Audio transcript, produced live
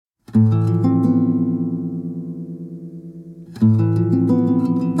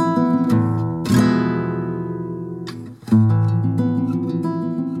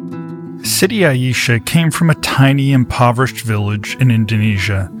Siti Aisyah came from a tiny, impoverished village in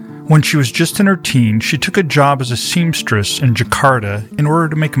Indonesia. When she was just in her teens, she took a job as a seamstress in Jakarta in order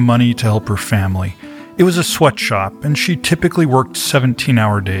to make money to help her family. It was a sweatshop, and she typically worked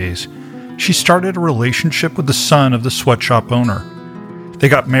 17-hour days. She started a relationship with the son of the sweatshop owner. They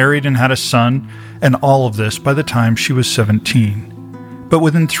got married and had a son, and all of this by the time she was 17. But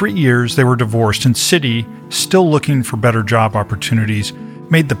within 3 years, they were divorced, and Siti, still looking for better job opportunities,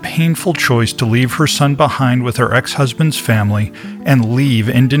 made the painful choice to leave her son behind with her ex-husband's family and leave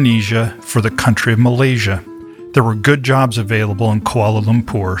Indonesia for the country of Malaysia. There were good jobs available in Kuala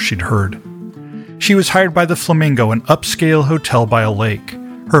Lumpur, she'd heard. She was hired by the Flamingo, an upscale hotel by a lake.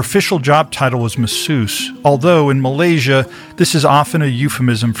 Her official job title was masseuse, although in Malaysia, this is often a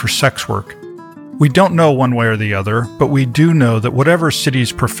euphemism for sex work. We don't know one way or the other, but we do know that whatever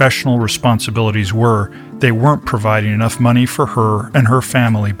Siti's professional responsibilities were, they weren't providing enough money for her and her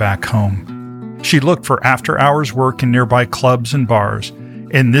family back home. She looked for after-hours work in nearby clubs and bars,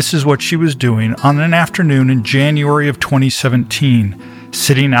 and this is what she was doing on an afternoon in January of 2017,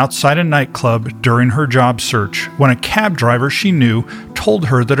 sitting outside a nightclub during her job search when a cab driver she knew told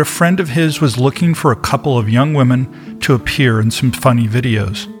her that a friend of his was looking for a couple of young women to appear in some funny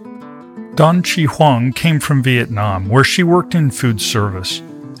videos. Don Chi Huang came from Vietnam, where she worked in food service.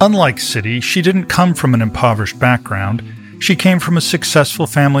 Unlike Siti, she didn't come from an impoverished background. She came from a successful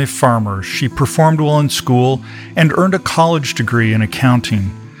family of farmers. She performed well in school and earned a college degree in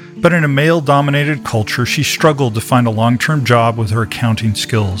accounting. But in a male-dominated culture, she struggled to find a long-term job with her accounting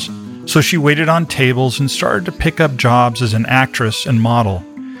skills. So she waited on tables and started to pick up jobs as an actress and model.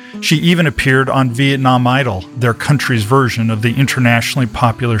 She even appeared on Vietnam Idol, their country's version of the internationally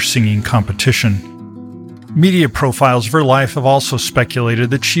popular singing competition. Media profiles of her life have also speculated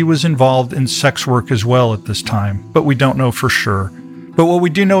that she was involved in sex work as well at this time, but we don't know for sure. But what we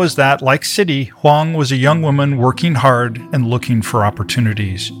do know is that, like Siti, Huang was a young woman working hard and looking for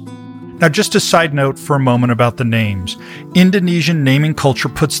opportunities. Now, just a side note for a moment about the names. Indonesian naming culture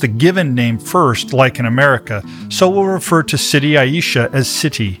puts the given name first, like in America, so we'll refer to Siti Aisyah as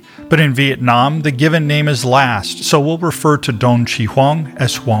Siti. But in Vietnam, the given name is last, so we'll refer to Don Chi Huang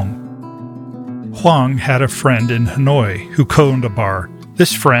as Huang. Huang had a friend in Hanoi who owned a bar.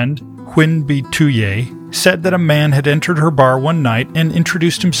 This friend, Huyen Bi Thuye, said that a man had entered her bar one night and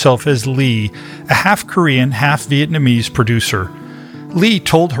introduced himself as Lee, a half-Korean, half-Vietnamese producer. Lee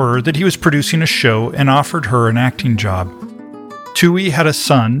told her that he was producing a show and offered her an acting job. Thuye had a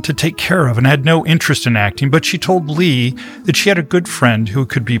son to take care of and had no interest in acting, but she told Lee that she had a good friend who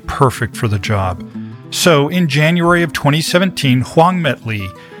could be perfect for the job. So, in January of 2017, Huang met Lee,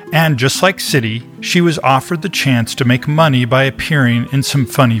 and just like Siti, she was offered the chance to make money by appearing in some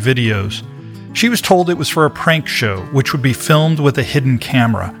funny videos. She was told it was for a prank show, which would be filmed with a hidden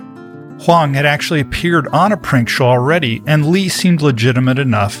camera. Huang had actually appeared on a prank show already, and Lee seemed legitimate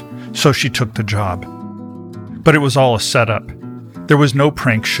enough, so she took the job. But it was all a setup. There was no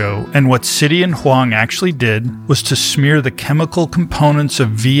prank show, and what Siti and Huang actually did was to smear the chemical components of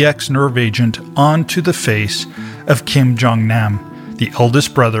VX nerve agent onto the face of Kim Jong-nam, the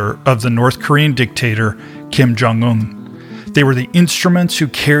eldest brother of the North Korean dictator Kim Jong-un. They were the instruments who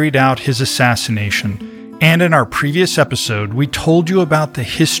carried out his assassination. And in our previous episode, we told you about the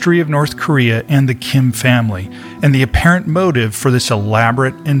history of North Korea and the Kim family, and the apparent motive for this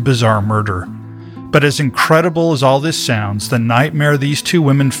elaborate and bizarre murder. But as incredible as all this sounds, the nightmare these two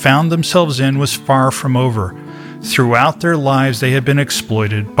women found themselves in was far from over. Throughout their lives, they had been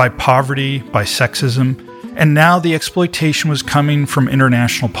exploited by poverty, by sexism, and now the exploitation was coming from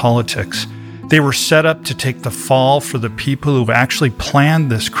international politics. They were set up to take the fall for the people who've actually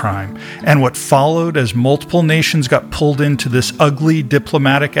planned this crime, and what followed as multiple nations got pulled into this ugly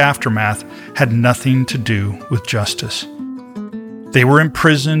diplomatic aftermath had nothing to do with justice. They were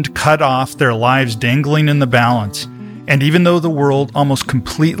imprisoned, cut off, their lives dangling in the balance, and even though the world almost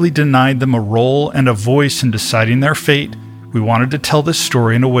completely denied them a role and a voice in deciding their fate, we wanted to tell this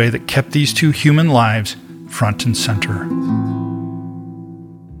story in a way that kept these two human lives front and center.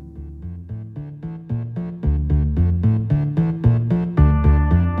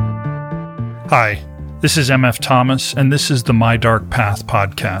 Hi, this is MF Thomas, and this is the My Dark Path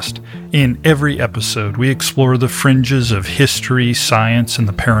podcast. In every episode, we explore the fringes of history, science, and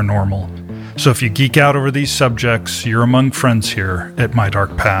the paranormal. So if you geek out over these subjects, you're among friends here at My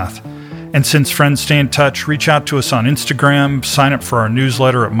Dark Path. And since friends stay in touch, reach out to us on Instagram, sign up for our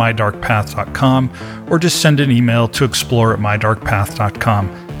newsletter at mydarkpath.com, or just send an email to explore@mydarkpath.com.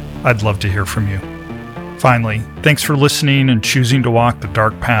 I'd love to hear from you. Finally, thanks for listening and choosing to walk the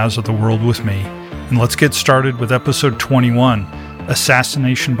dark paths of the world with me. And let's get started with episode 21,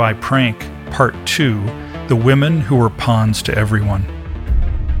 Assassination by Prank, Part 2, The Women Who Were Pawns to Everyone.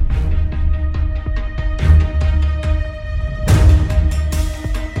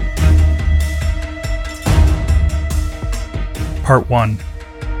 Part 1.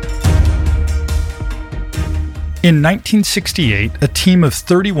 In 1968, a team of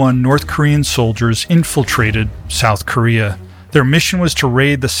 31 North Korean soldiers infiltrated South Korea. Their mission was to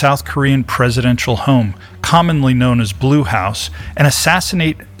raid the South Korean presidential home, commonly known as Blue House, and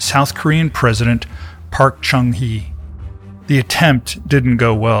assassinate South Korean President Park Chung-hee. The attempt didn't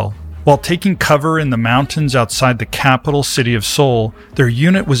go well. While taking cover in the mountains outside the capital city of Seoul, their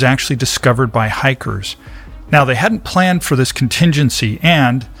unit was actually discovered by hikers. Now, they hadn't planned for this contingency,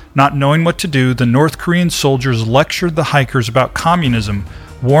 and, not knowing what to do, the North Korean soldiers lectured the hikers about communism,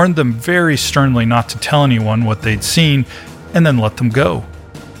 warned them very sternly not to tell anyone what they'd seen, and then let them go.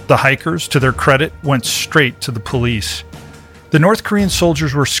 The hikers, to their credit, went straight to the police. The North Korean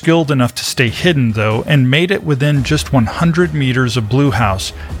soldiers were skilled enough to stay hidden, though, and made it within just 100 meters of Blue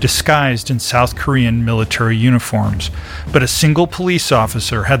House, disguised in South Korean military uniforms. But a single police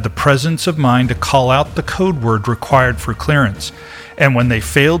officer had the presence of mind to call out the code word required for clearance, and when they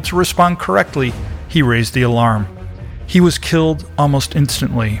failed to respond correctly, he raised the alarm. He was killed almost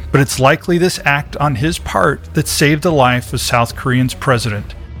instantly, but it's likely this act on his part that saved the life of South Korea's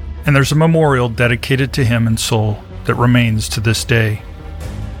president, and there's a memorial dedicated to him in Seoul that remains to this day.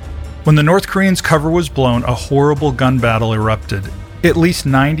 When the North Koreans' cover was blown, a horrible gun battle erupted. At least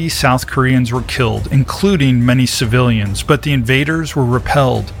 90 South Koreans were killed, including many civilians, but the invaders were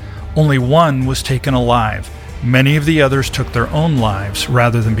repelled. Only one was taken alive. Many of the others took their own lives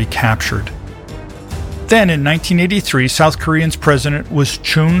rather than be captured. Then in 1983, South Korea's president was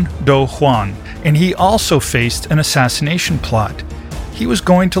Chun Do-hwan, and he also faced an assassination plot. He was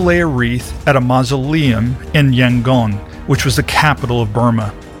going to lay a wreath at a mausoleum in Yangon, which was the capital of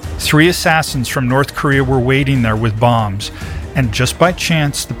Burma. 3 assassins from North Korea were waiting there with bombs, and just by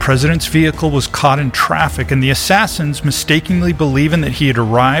chance, the president's vehicle was caught in traffic, and the assassins, mistakenly believing that he had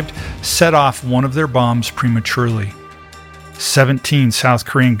arrived, set off one of their bombs prematurely. 17 South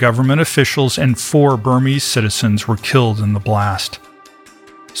Korean government officials and 4 Burmese citizens were killed in the blast.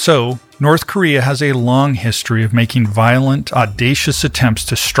 So, North Korea has a long history of making violent, audacious attempts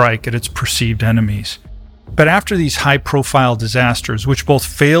to strike at its perceived enemies. But after these high-profile disasters, which both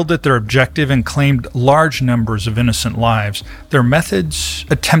failed at their objective and claimed large numbers of innocent lives, their methods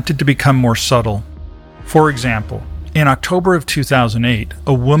attempted to become more subtle. For example, in October of 2008,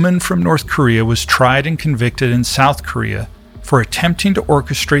 a woman from North Korea was tried and convicted in South Korea for attempting to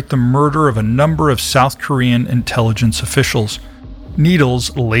orchestrate the murder of a number of South Korean intelligence officials.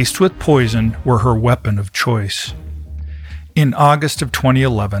 Needles laced with poison were her weapon of choice. In August of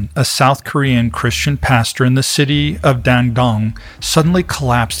 2011, a South Korean Christian pastor in the city of Dandong suddenly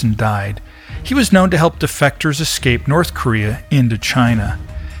collapsed and died. He was known to help defectors escape North Korea into China.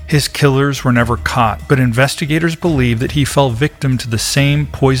 His killers were never caught, but investigators believe that he fell victim to the same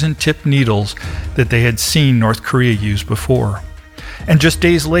poison-tipped needles that they had seen North Korea use before. And just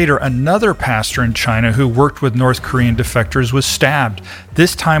days later, another pastor in China who worked with North Korean defectors was stabbed,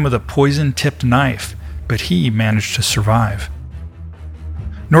 this time with a poison-tipped knife, but he managed to survive.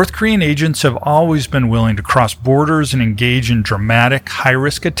 North Korean agents have always been willing to cross borders and engage in dramatic,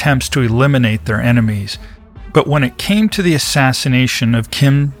 high-risk attempts to eliminate their enemies. But when it came to the assassination of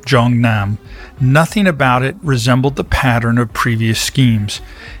Kim Jong-nam, nothing about it resembled the pattern of previous schemes.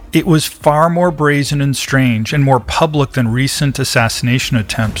 It was far more brazen and strange and more public than recent assassination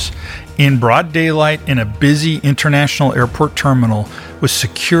attempts. In broad daylight in a busy international airport terminal with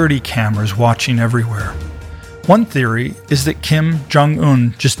security cameras watching everywhere. One theory is that Kim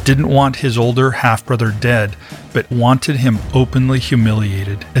Jong-un just didn't want his older half-brother dead, but wanted him openly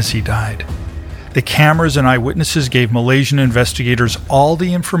humiliated as he died. The cameras and eyewitnesses gave Malaysian investigators all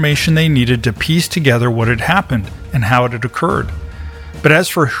the information they needed to piece together what had happened and how it had occurred. But as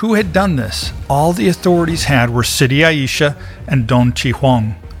for who had done this, all the authorities had were Siti Aisha and Don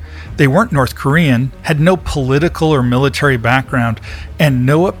Chi-hwang. They weren't North Korean, had no political or military background, and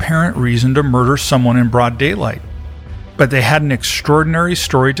no apparent reason to murder someone in broad daylight. But they had an extraordinary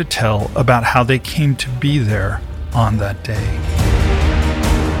story to tell about how they came to be there on that day.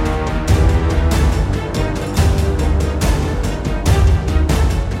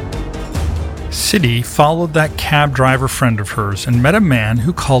 Siti followed that cab driver friend of hers and met a man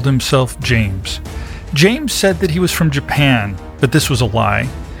who called himself James. James said that he was from Japan, but this was a lie.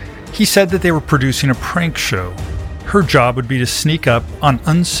 He said that they were producing a prank show. Her job would be to sneak up on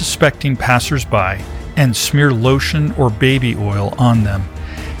unsuspecting passers-by and smear lotion or baby oil on them.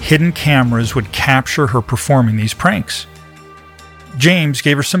 Hidden cameras would capture her performing these pranks. James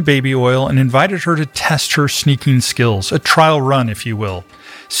gave her some baby oil and invited her to test her sneaking skills, a trial run, if you will.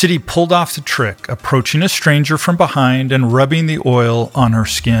 City pulled off the trick, approaching a stranger from behind and rubbing the oil on her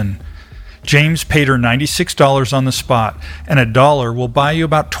skin. James paid her $96 on the spot, and $1 will buy you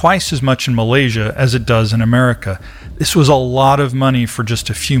about twice as much in Malaysia as it does in America. This was a lot of money for just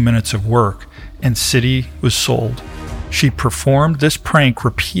a few minutes of work, and City was sold. She performed this prank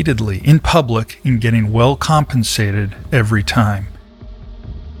repeatedly in public and getting well compensated every time.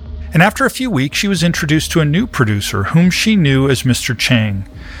 And after a few weeks, she was introduced to a new producer whom she knew as Mr. Chang.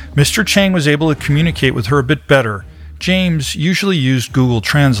 Mr. Chang was able to communicate with her a bit better. James usually used Google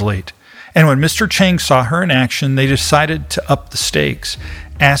Translate. And when Mr. Chang saw her in action, they decided to up the stakes,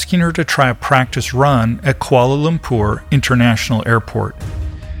 asking her to try a practice run at Kuala Lumpur International Airport.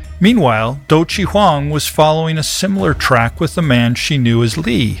 Meanwhile, Do Chi Huang was following a similar track with the man she knew as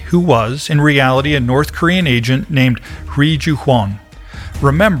Lee, who was, in reality, a North Korean agent named Ri Ju Hwan.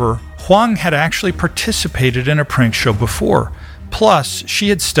 Remember, Huang had actually participated in a prank show before. Plus, she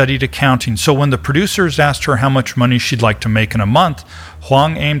had studied accounting, so when the producers asked her how much money she'd like to make in a month,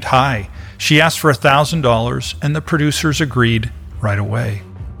 Huang aimed high. She asked for $1,000, and the producers agreed right away.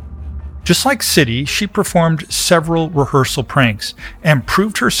 Just like City, she performed several rehearsal pranks and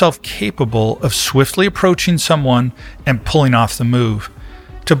proved herself capable of swiftly approaching someone and pulling off the move.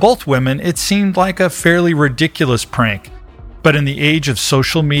 To both women, it seemed like a fairly ridiculous prank, but in the age of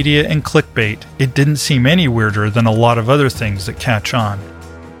social media and clickbait, it didn't seem any weirder than a lot of other things that catch on.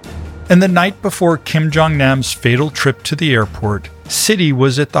 And the night before Kim Jong-nam's fatal trip to the airport, City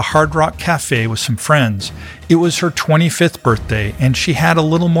was at the Hard Rock Cafe with some friends. It was her 25th birthday, and she had a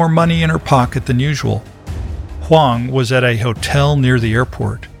little more money in her pocket than usual. Huang was at a hotel near the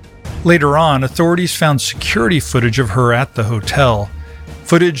airport. Later on, authorities found security footage of her at the hotel,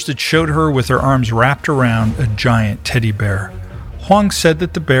 footage that showed her with her arms wrapped around a giant teddy bear. Huang said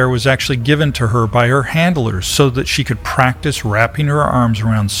that the bear was actually given to her by her handlers so that she could practice wrapping her arms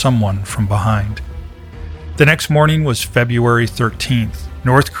around someone from behind. The next morning was February 13th.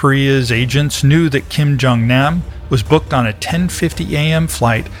 North Korea's agents knew that Kim Jong-nam was booked on a 10:50 a.m.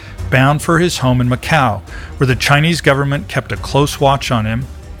 flight bound for his home in Macau, where the Chinese government kept a close watch on him,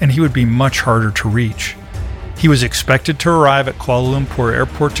 and he would be much harder to reach. He was expected to arrive at Kuala Lumpur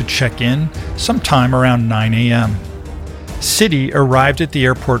Airport to check in sometime around 9 a.m. City arrived at the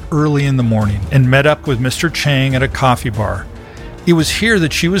airport early in the morning and met up with Mr. Chang at a coffee bar. It was here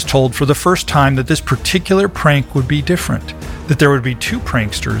that she was told for the first time that this particular prank would be different, that there would be two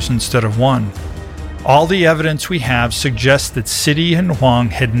pranksters instead of one. All the evidence we have suggests that City and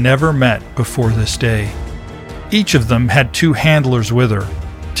Huang had never met before this day. Each of them had two handlers with her,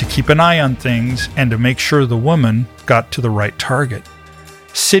 to keep an eye on things and to make sure the woman got to the right target.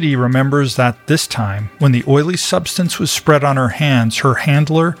 City remembers that this time, when the oily substance was spread on her hands, her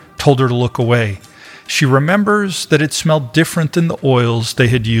handler told her to look away. She remembers that it smelled different than the oils they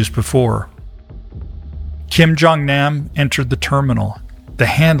had used before. Kim Jong-nam entered the terminal. The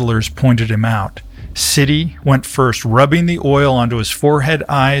handlers pointed him out. City went first, rubbing the oil onto his forehead,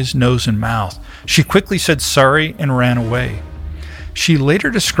 eyes, nose, and mouth. She quickly said sorry and ran away. She later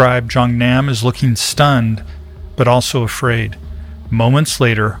described Jong-nam as looking stunned, but also afraid. Moments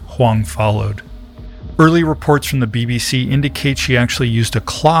later, Huang followed. Early reports from the BBC indicate she actually used a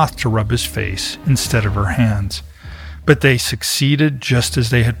cloth to rub his face instead of her hands. But they succeeded just as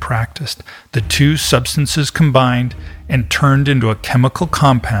they had practiced. The two substances combined and turned into a chemical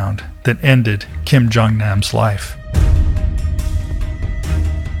compound that ended Kim Jong-nam's life.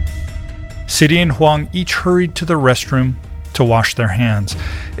 City and Huang each hurried to the restroom to wash their hands.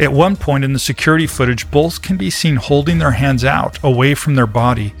 At one point in the security footage, both can be seen holding their hands out, away from their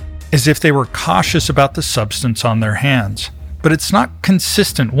body, as if they were cautious about the substance on their hands. But it's not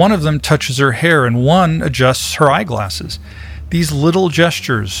consistent. One of them touches her hair and one adjusts her eyeglasses. These little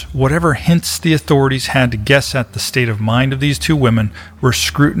gestures, whatever hints the authorities had to guess at the state of mind of these two women, were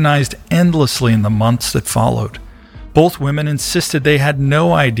scrutinized endlessly in the months that followed. Both women insisted they had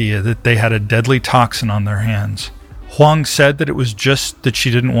no idea that they had a deadly toxin on their hands. Huang said that it was just that she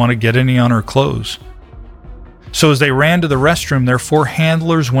didn't want to get any on her clothes. So as they ran to the restroom, their four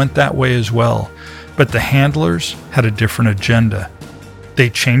handlers went that way as well. But the handlers had a different agenda. They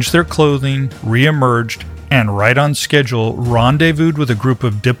changed their clothing, re-emerged, and right on schedule, rendezvoused with a group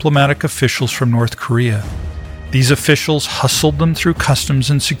of diplomatic officials from North Korea. These officials hustled them through customs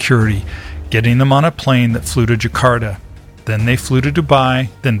and security, getting them on a plane that flew to Jakarta. Then they flew to Dubai,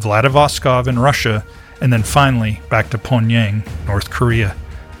 then Vladivostok in Russia, and then finally back to Pyongyang, North Korea,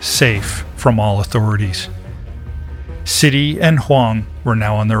 safe from all authorities. City and Huang were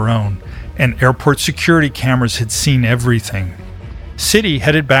now on their own, and airport security cameras had seen everything. City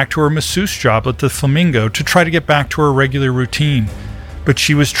headed back to her masseuse job at the Flamingo to try to get back to her regular routine, but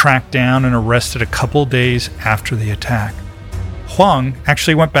she was tracked down and arrested a couple days after the attack. Huang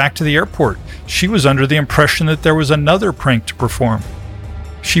actually went back to the airport. She was under the impression that there was another prank to perform.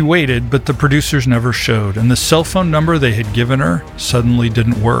 She waited, but the producers never showed, and the cell phone number they had given her suddenly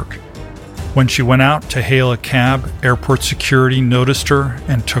didn't work. When she went out to hail a cab, airport security noticed her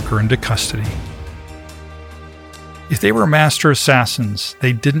and took her into custody. If they were master assassins,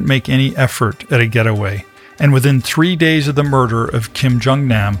 they didn't make any effort at a getaway, and within 3 days of the murder of Kim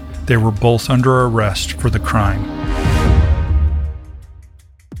Jong-nam, they were both under arrest for the crime.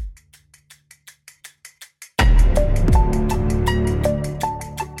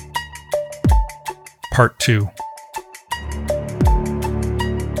 Part 2.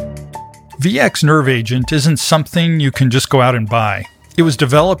 VX nerve agent isn't something you can just go out and buy. It was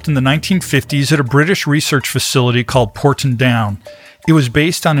developed in the 1950s at a British research facility called Porton Down. It was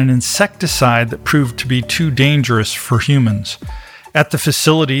based on an insecticide that proved to be too dangerous for humans. At the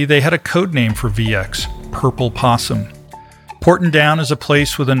facility, they had a code name for VX, Purple Possum. Porton Down is a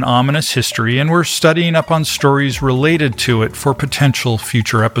place with an ominous history, and we're studying up on stories related to it for potential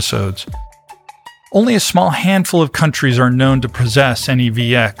future episodes. Only a small handful of countries are known to possess any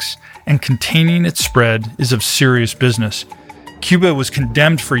VX, and containing its spread is of serious business. Cuba was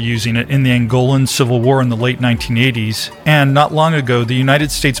condemned for using it in the Angolan Civil War in the late 1980s, and not long ago the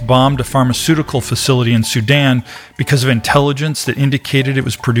United States bombed a pharmaceutical facility in Sudan because of intelligence that indicated it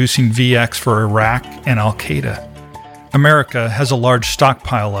was producing VX for Iraq and Al-Qaeda. America has a large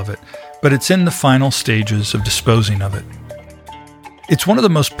stockpile of it, but it's in the final stages of disposing of it. It's one of the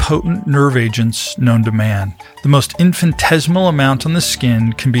most potent nerve agents known to man. The most infinitesimal amount on the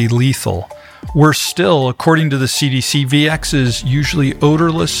skin can be lethal. Worse still, according to the CDC, VX is usually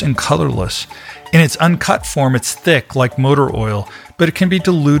odorless and colorless. In its uncut form, it's thick like motor oil, but it can be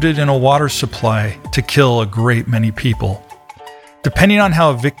diluted in a water supply to kill a great many people. Depending on how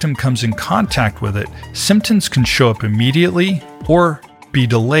a victim comes in contact with it, symptoms can show up immediately or be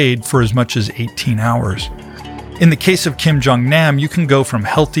delayed for as much as 18 hours. In the case of Kim Jong-nam, you can go from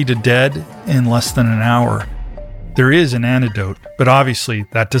healthy to dead in less than an hour. There is an antidote, but obviously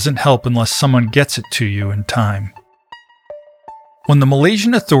that doesn't help unless someone gets it to you in time. When the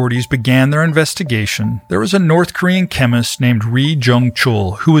Malaysian authorities began their investigation, there was a North Korean chemist named Ri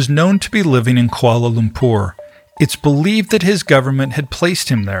Jong-chul who was known to be living in Kuala Lumpur. It's believed that his government had placed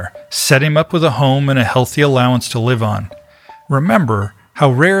him there, set him up with a home and a healthy allowance to live on. Remember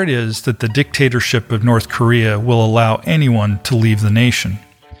how rare it is that the dictatorship of North Korea will allow anyone to leave the nation.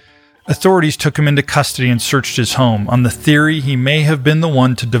 Authorities took him into custody and searched his home on the theory he may have been the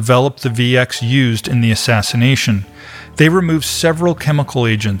one to develop the VX used in the assassination. They removed several chemical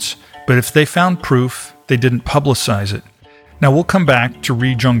agents, but if they found proof, they didn't publicize it. Now we'll come back to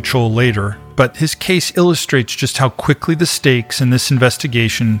Ri Jong-chul later, but his case illustrates just how quickly the stakes in this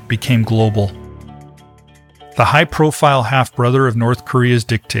investigation became global. The high-profile half-brother of North Korea's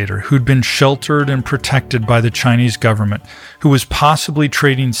dictator, who'd been sheltered and protected by the Chinese government, who was possibly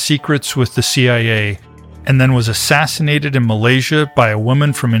trading secrets with the CIA, and then was assassinated in Malaysia by a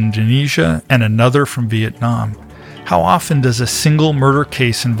woman from Indonesia and another from Vietnam. How often does a single murder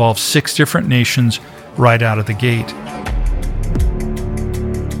case involve 6 different nations right out of the gate?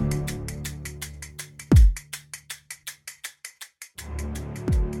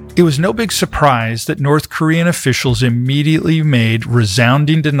 It was no big surprise that North Korean officials immediately made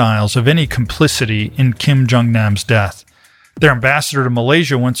resounding denials of any complicity in Kim Jong-nam's death. Their ambassador to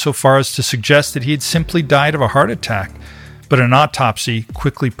Malaysia went so far as to suggest that he had simply died of a heart attack, but an autopsy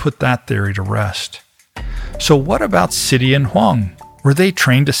quickly put that theory to rest. So what about City and Huang? Were they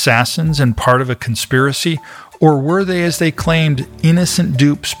trained assassins and part of a conspiracy, or were they, as they claimed, innocent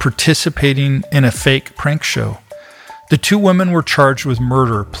dupes participating in a fake prank show? The 2 women were charged with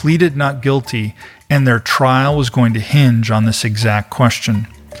murder, pleaded not guilty, and their trial was going to hinge on this exact question.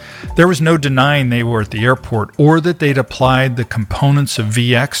 There was no denying they were at the airport or that they'd applied the components of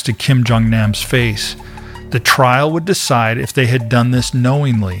VX to Kim Jong-nam's face. The trial would decide if they had done this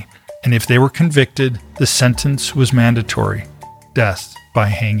knowingly, and if they were convicted, the sentence was mandatory: death by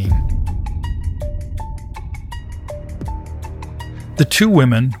hanging. The 2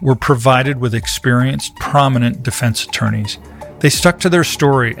 women were provided with experienced, prominent defense attorneys. They stuck to their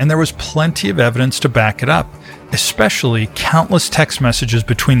story, and there was plenty of evidence to back it up, especially countless text messages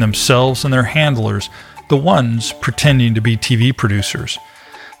between themselves and their handlers, the ones pretending to be TV producers.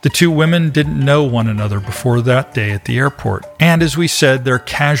 The 2 women didn't know one another before that day at the airport, and as we said, their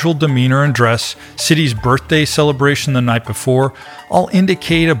casual demeanor and dress, City's birthday celebration the night before, all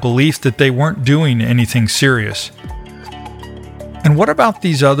indicate a belief that they weren't doing anything serious. And what about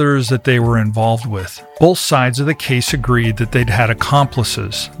these others that they were involved with? Both sides of the case agreed that they'd had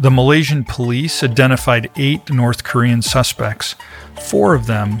accomplices. The Malaysian police identified 8 North Korean suspects. 4 of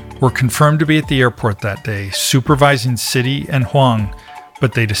them were confirmed to be at the airport that day, supervising Siti and Huang,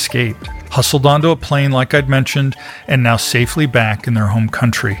 but they'd escaped, hustled onto a plane like I'd mentioned, and now safely back in their home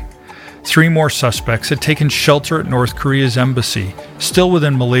country. 3 more suspects had taken shelter at North Korea's embassy, still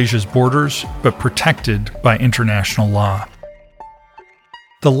within Malaysia's borders, but protected by international law.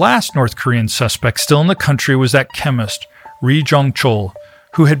 The last North Korean suspect still in the country was that chemist, Ri Jong-chol,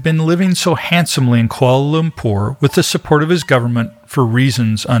 who had been living so handsomely in Kuala Lumpur with the support of his government for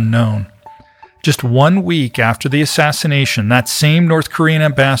reasons unknown. Just 1 week after the assassination, that same North Korean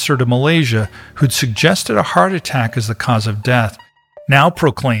ambassador to Malaysia, who'd suggested a heart attack as the cause of death, now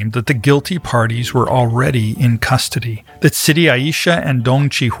proclaimed that the guilty parties were already in custody, that Siti Aisha and Dong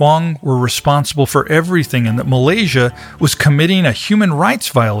Chi Huang were responsible for everything, and that Malaysia was committing a human rights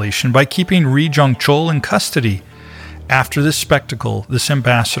violation by keeping Ri Jong-chol in custody. After this spectacle, this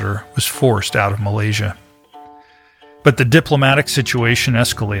ambassador was forced out of Malaysia. But the diplomatic situation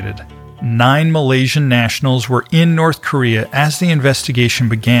escalated. 9 Malaysian nationals were in North Korea as the investigation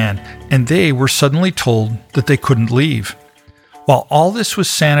began, and they were suddenly told that they couldn't leave. While all this was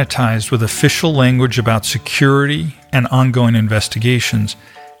sanitized with official language about security and ongoing investigations,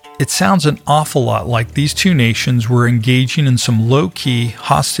 it sounds an awful lot like these 2 nations were engaging in some low-key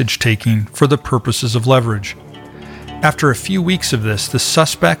hostage-taking for the purposes of leverage. After a few weeks of this, the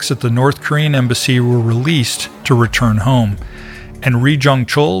suspects at the North Korean embassy were released to return home, and Ri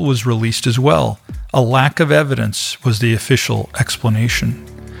Jong-chol was released as well. A lack of evidence was the official explanation.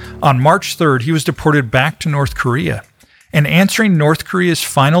 On March 3rd, he was deported back to North Korea. And answering North Korea's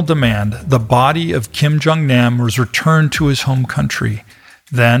final demand, the body of Kim Jong-nam was returned to his home country.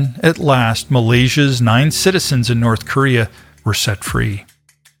 Then, at last, Malaysia's 9 citizens in North Korea were set free.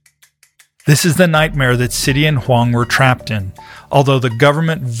 This is the nightmare that Siti and Huang were trapped in. Although the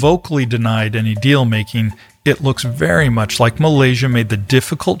government vocally denied any deal-making, it looks very much like Malaysia made the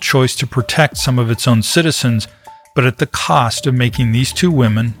difficult choice to protect some of its own citizens, but at the cost of making these 2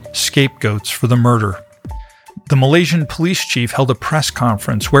 women scapegoats for the murder. The Malaysian police chief held a press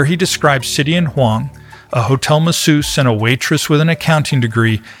conference where he described Siti and Huang, a hotel masseuse and a waitress with an accounting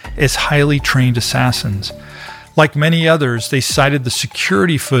degree, as highly trained assassins. Like many others, they cited the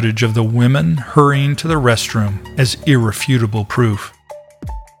security footage of the women hurrying to the restroom as irrefutable proof.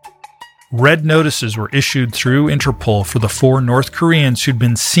 Red notices were issued through Interpol for the 4 North Koreans who'd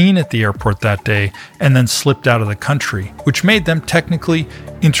been seen at the airport that day and then slipped out of the country, which made them technically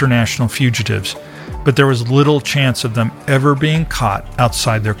international fugitives. But there was little chance of them ever being caught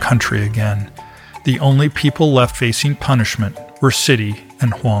outside their country again. The only people left facing punishment were Siti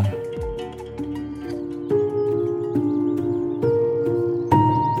and Huang.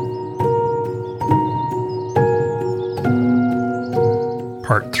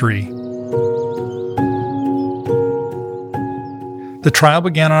 Part 3. The trial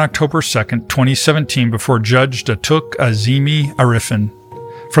began on October 2, 2017, before Judge Datuk Azimi Arifin.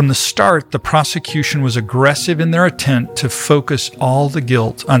 From the start, the prosecution was aggressive in their attempt to focus all the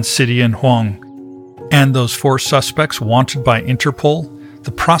guilt on Siti and Huang. And those 4 suspects wanted by Interpol,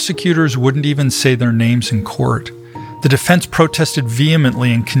 the prosecutors wouldn't even say their names in court. The defense protested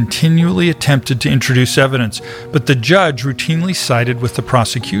vehemently and continually attempted to introduce evidence, but the judge routinely sided with the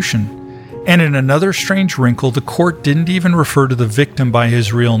prosecution. And in another strange wrinkle, the court didn't even refer to the victim by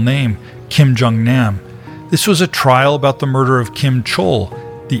his real name, Kim Jong-nam. This was a trial about the murder of Kim Chol,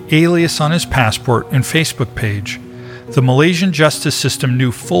 the alias on his passport and Facebook page. The Malaysian justice system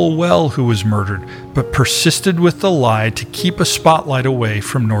knew full well who was murdered, but persisted with the lie to keep a spotlight away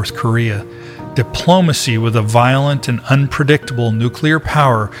from North Korea. Diplomacy with a violent and unpredictable nuclear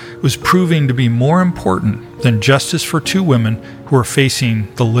power was proving to be more important than justice for 2 women who were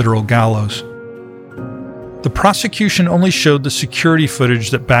facing the literal gallows. The prosecution only showed the security footage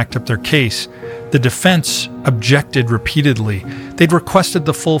that backed up their case. The defense objected repeatedly. They'd requested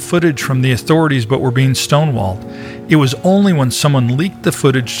the full footage from the authorities but were being stonewalled. It was only when someone leaked the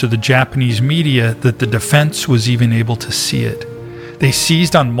footage to the Japanese media that the defense was even able to see it. They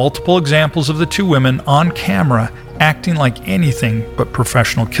seized on multiple examples of the 2 women on camera acting like anything but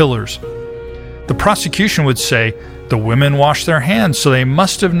professional killers. The prosecution would say, the women washed their hands, so they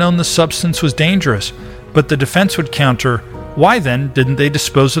must have known the substance was dangerous. But the defense would counter, why then didn't they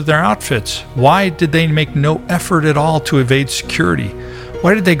dispose of their outfits? Why did they make no effort at all to evade security?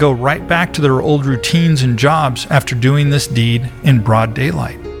 Why did they go right back to their old routines and jobs after doing this deed in broad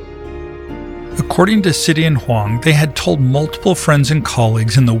daylight? According to City and Huang, they had told multiple friends and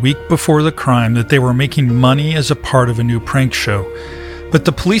colleagues in the week before the crime that they were making money as a part of a new prank show. But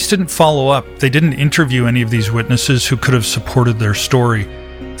the police didn't follow up. They didn't interview any of these witnesses who could have supported their story.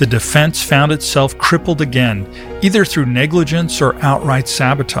 The defense found itself crippled again, either through negligence or outright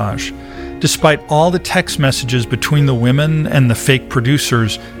sabotage. Despite all the text messages between the women and the fake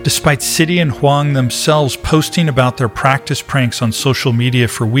producers, despite City and Huang themselves posting about their practice pranks on social media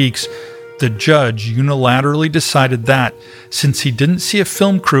for weeks, the judge unilaterally decided that, since he didn't see a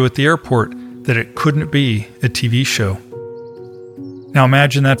film crew at the airport, that it couldn't be a TV show. Now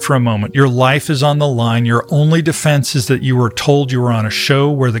imagine that for a moment. Your life is on the line. Your only defense is that you were told you were on a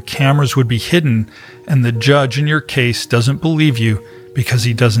show where the cameras would be hidden, and the judge in your case doesn't believe you because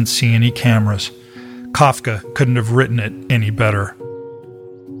he doesn't see any cameras. Kafka couldn't have written it any better.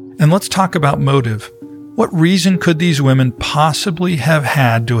 And let's talk about motive. What reason could these women possibly have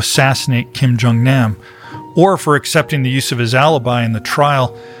had to assassinate Kim Jong-nam? Or for accepting the use of his alibi in the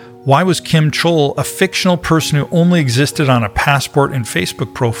trial, why was Kim Chol, a fictional person who only existed on a passport and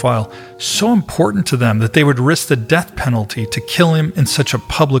Facebook profile, so important to them that they would risk the death penalty to kill him in such a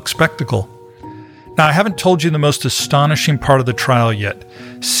public spectacle? Now, I haven't told you the most astonishing part of the trial yet.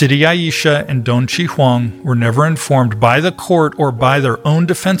 Sidi Aisha and Dongqi Huang were never informed by the court or by their own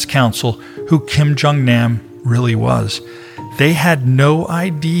defense counsel who Kim Jong-nam really was. They had no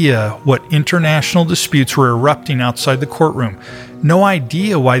idea what international disputes were erupting outside the courtroom. No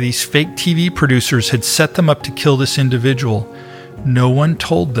idea why these fake TV producers had set them up to kill this individual. No one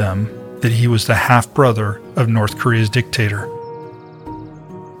told them that he was the half-brother of North Korea's dictator.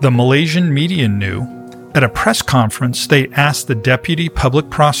 The Malaysian media knew. At a press conference, they asked the deputy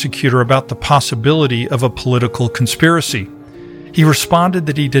public prosecutor about the possibility of a political conspiracy. He responded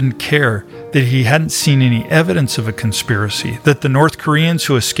that he didn't care, that he hadn't seen any evidence of a conspiracy, that the North Koreans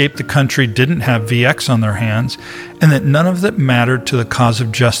who escaped the country didn't have VX on their hands, and that none of that mattered to the cause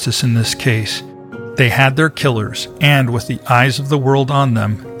of justice in this case. They had their killers, and with the eyes of the world on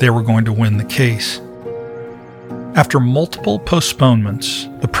them, they were going to win the case. After multiple postponements,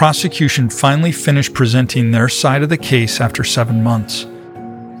 the prosecution finally finished presenting their side of the case after 7 months.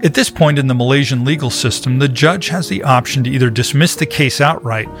 At this point in the Malaysian legal system, the judge has the option to either dismiss the case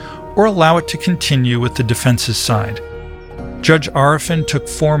outright or allow it to continue with the defense's side. Judge Arifin took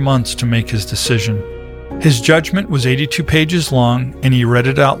 4 months to make his decision. His judgment was 82 pages long, and he read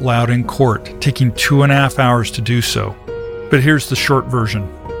it out loud in court, taking 2.5 hours to do so. But here's the short version.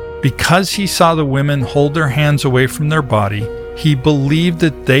 Because he saw the women hold their hands away from their body, he believed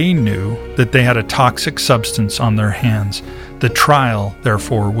that they knew that they had a toxic substance on their hands. The trial,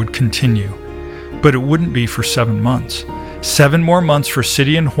 therefore, would continue. But it wouldn't be for 7 months. 7 more months for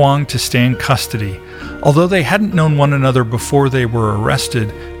City and Huang to stay in custody. Although they hadn't known one another before they were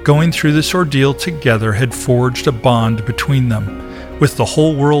arrested, going through this ordeal together had forged a bond between them. With the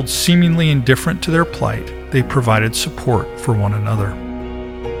whole world seemingly indifferent to their plight, they provided support for one another.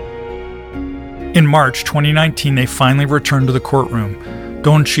 In March 2019, they finally returned to the courtroom.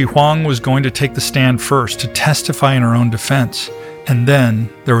 Dongqi Huang was going to take the stand first to testify in her own defense. And then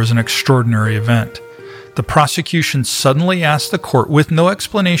there was an extraordinary event. The prosecution suddenly asked the court with no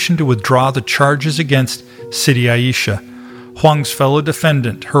explanation to withdraw the charges against Sidi Aisha. Huang's fellow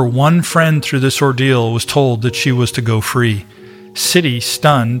defendant, her one friend through this ordeal, was told that she was to go free. Sidi,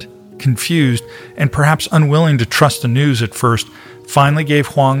 stunned, confused, and perhaps unwilling to trust the news at first, finally gave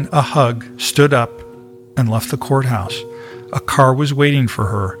Huang a hug, stood up, and left the courthouse. A car was waiting for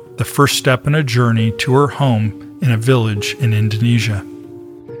her, the first step in a journey to her home in a village in Indonesia.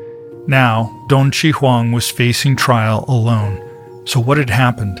 Now, Dongqi Huang was facing trial alone. So what had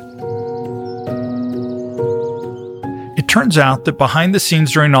happened? It turns out that behind the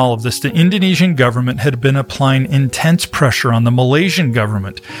scenes during all of this, the Indonesian government had been applying intense pressure on the Malaysian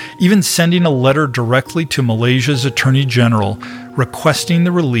government, even sending a letter directly to Malaysia's Attorney General requesting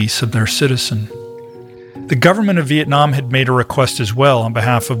the release of their citizen. The government of Vietnam had made a request as well on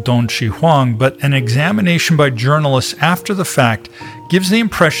behalf of Dongqi Huang, but an examination by journalists after the fact gives the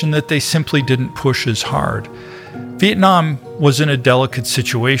impression that they simply didn't push as hard. Vietnam was in a delicate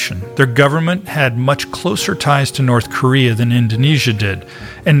situation. Their government had much closer ties to North Korea than Indonesia did,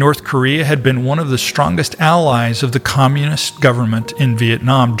 and North Korea had been one of the strongest allies of the communist government in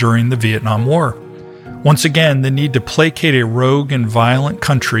Vietnam during the Vietnam War. Once again, the need to placate a rogue and violent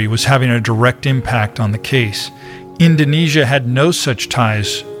country was having a direct impact on the case. Indonesia had no such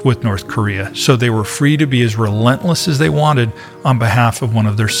ties with North Korea, so they were free to be as relentless as they wanted on behalf of one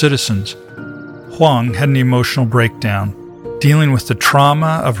of their citizens. Huang had an emotional breakdown, dealing with the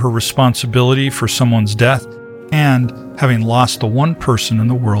trauma of her responsibility for someone's death, and having lost the one person in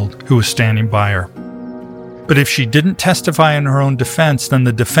the world who was standing by her. But if she didn't testify in her own defense, then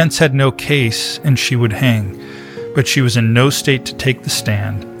the defense had no case and she would hang. But she was in no state to take the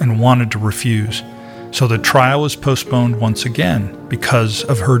stand and wanted to refuse. So the trial was postponed once again because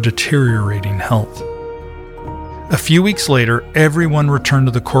of her deteriorating health. A few weeks later, everyone returned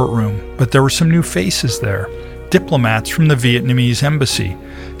to the courtroom, but there were some new faces there. Diplomats from the Vietnamese embassy.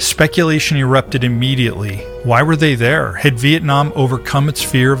 Speculation erupted immediately. Why were they there? Had Vietnam overcome its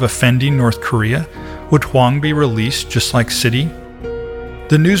fear of offending North Korea? Would Hoang be released just like Sidi?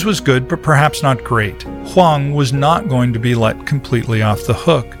 The news was good, but perhaps not great. Hoang was not going to be let completely off the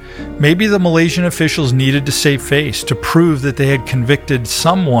hook. Maybe the Malaysian officials needed to save face to prove that they had convicted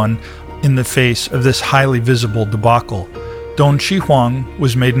someone in the face of this highly visible debacle. Don Chi Hoang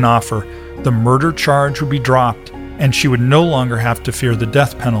was made an offer. The murder charge would be dropped, and she would no longer have to fear the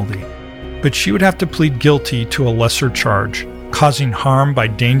death penalty. But she would have to plead guilty to a lesser charge, causing harm by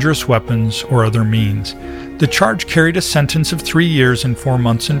dangerous weapons or other means. The charge carried a sentence of 3 years and 4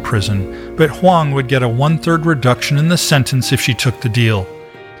 months in prison, but Hoang would get a 1/3 reduction in the sentence if she took the deal.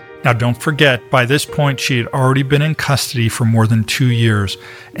 Now don't forget, by this point she had already been in custody for more than 2 years,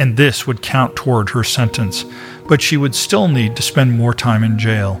 and this would count toward her sentence, but she would still need to spend more time in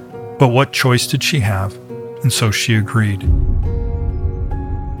jail. But what choice did she have? And so she agreed.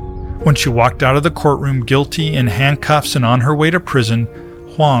 When she walked out of the courtroom guilty, in handcuffs and on her way to prison,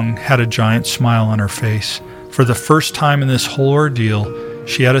 Hoang had a giant smile on her face. For the first time in this whole ordeal,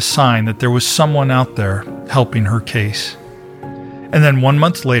 she had a sign that there was someone out there helping her case. And then 1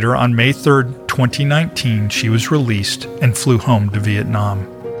 month later, on May 3rd, 2019, she was released and flew home to Vietnam.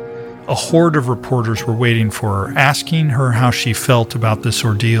 A horde of reporters were waiting for her, asking her how she felt about this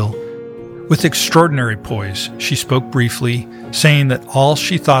ordeal. With extraordinary poise, she spoke briefly, saying that all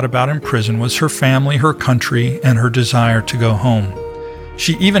she thought about in prison was her family, her country, and her desire to go home.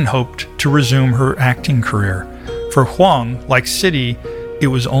 She even hoped to resume her acting career. For Hoang, like Sidi, it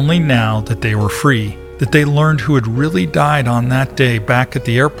was only now that they were free, that they learned who had really died on that day back at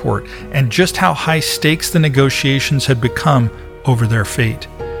the airport, and just how high stakes the negotiations had become over their fate.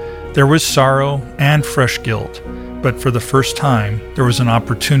 There was sorrow and fresh guilt, but for the first time, there was an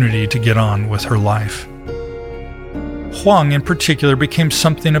opportunity to get on with her life. Hoang, in particular, became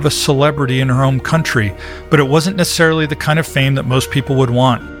something of a celebrity in her home country, but it wasn't necessarily the kind of fame that most people would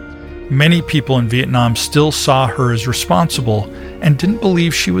want. Many people in Vietnam still saw her as responsible and didn't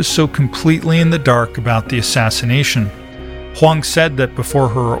believe she was so completely in the dark about the assassination. Hoang said that before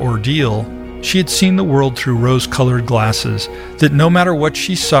her ordeal, she had seen the world through rose-colored glasses, that no matter what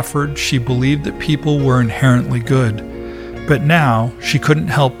she suffered, she believed that people were inherently good. But now, she couldn't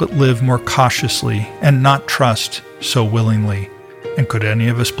help but live more cautiously and not trust so willingly. And could any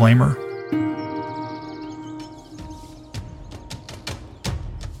of us blame her?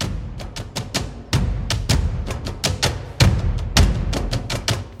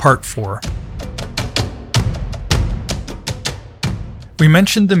 Part 4. We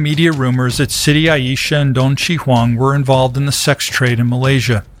mentioned the media rumors that Sidi Aisha and Don Chi Hoang were involved in the sex trade in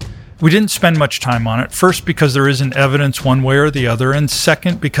Malaysia. We didn't spend much time on it, first because there isn't evidence one way or the other, and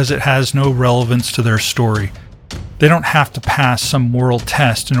second because it has no relevance to their story. They don't have to pass some moral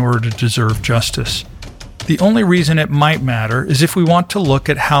test in order to deserve justice. The only reason it might matter is if we want to look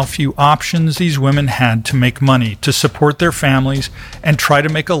at how few options these women had to make money, to support their families, and try to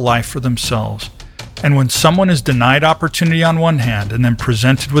make a life for themselves. And when someone is denied opportunity on one hand and then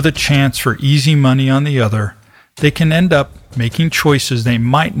presented with a chance for easy money on the other, they can end up making choices they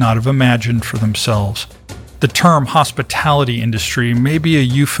might not have imagined for themselves. The term hospitality industry may be a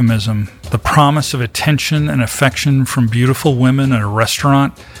euphemism. The promise of attention and affection from beautiful women at a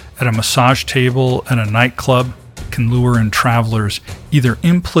restaurant, at a massage table, at a nightclub can lure in travelers, either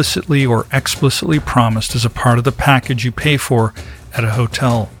implicitly or explicitly promised as a part of the package you pay for at a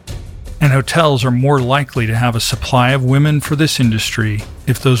hotel. And hotels are more likely to have a supply of women for this industry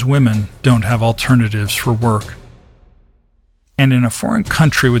if those women don't have alternatives for work. And in a foreign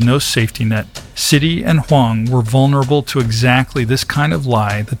country with no safety net, Sidi and Hoang were vulnerable to exactly this kind of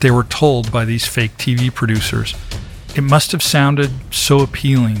lie that they were told by these fake TV producers. It must have sounded so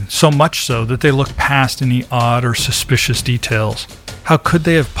appealing, so much so that they looked past any odd or suspicious details. How could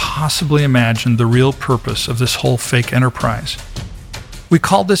they have possibly imagined the real purpose of this whole fake enterprise? We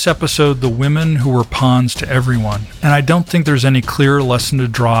called this episode The Women Who Were Pawns to Everyone, and I don't think there's any clearer lesson to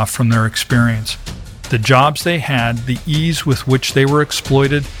draw from their experience. The jobs they had, the ease with which they were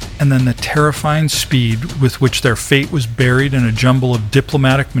exploited, and then the terrifying speed with which their fate was buried in a jumble of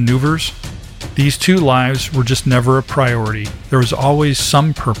diplomatic maneuvers. These two lives were just never a priority. There was always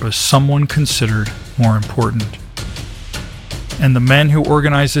some purpose someone considered more important. And the men who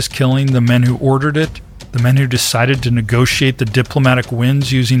organized this killing, the men who ordered it, the men who decided to negotiate the diplomatic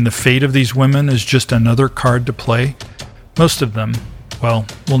wins using the fate of these women as just another card to play, most of them, well,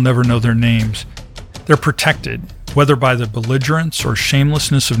 we'll never know their names. They're protected, whether by the belligerence or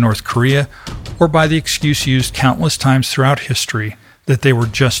shamelessness of North Korea, or by the excuse used countless times throughout history that they were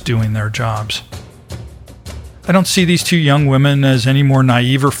just doing their jobs. I don't see these two young women as any more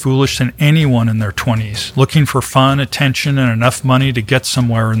naive or foolish than anyone in their 20s, looking for fun, attention, and enough money to get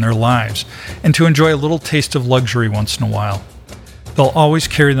somewhere in their lives, and to enjoy a little taste of luxury once in a while. They'll always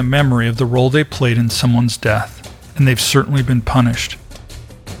carry the memory of the role they played in someone's death, and they've certainly been punished.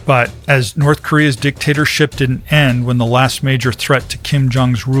 But as North Korea's dictatorship didn't end when the last major threat to Kim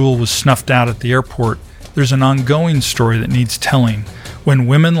Jong's rule was snuffed out at the airport, there's an ongoing story that needs telling, when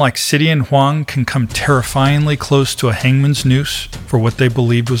women like Sidian Huang can come terrifyingly close to a hangman's noose for what they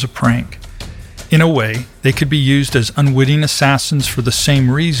believed was a prank. In a way, they could be used as unwitting assassins for the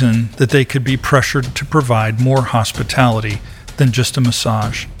same reason that they could be pressured to provide more hospitality than just a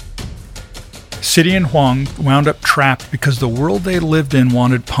massage. Sidian Huang wound up trapped because the world they lived in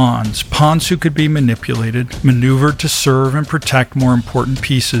wanted pawns who could be manipulated, maneuvered to serve and protect more important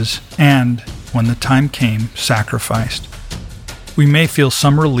pieces, and, when the time came, sacrificed. We may feel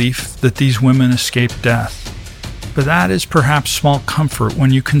some relief that these women escaped death, but that is perhaps small comfort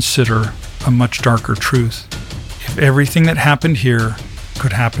when you consider a much darker truth. If everything that happened here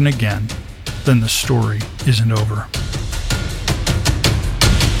could happen again, then the story isn't over.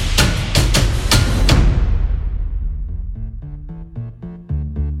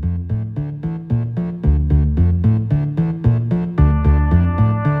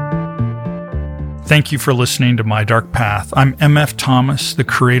 Thank you for listening to My Dark Path. I'm MF Thomas, the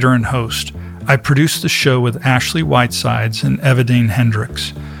creator and host. I produce the show with Ashley Whitesides and Evadine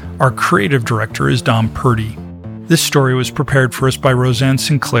Hendricks. Our creative director is Dom Purdy. This story was prepared for us by Roseanne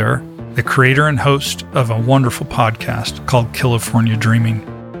Sinclair, the creator and host of a wonderful podcast called California Dreaming.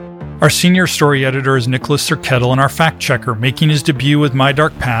 Our senior story editor is Nicholas Sirkettle, and our fact checker making his debut with My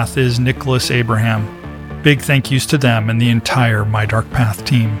Dark Path is Nicholas Abraham. Big thank yous to them and the entire My Dark Path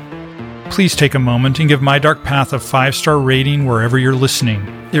team. Please take a moment and give My Dark Path a 5-star rating wherever you're listening.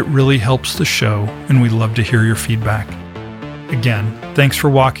 It really helps the show, and we'd love to hear your feedback. Again, thanks for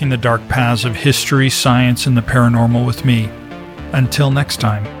walking the dark paths of history, science, and the paranormal with me. Until next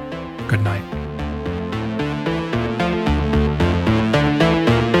time, good night.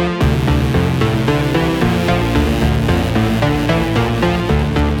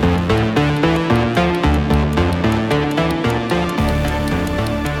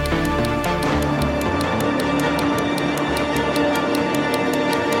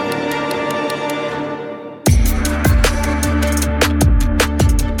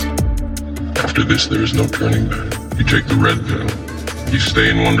 After this, there is no turning back. You take the red pill, you stay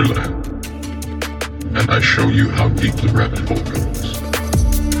in Wonderland, and I show you how deep the rabbit hole goes.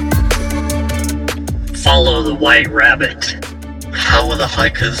 Follow the White Rabbit. How were the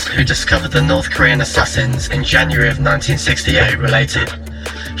hikers who discovered the North Korean assassins in January of 1968 related?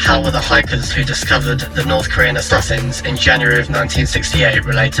 How were the hikers who discovered the North Korean assassins in January of 1968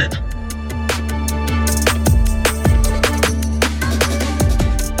 related?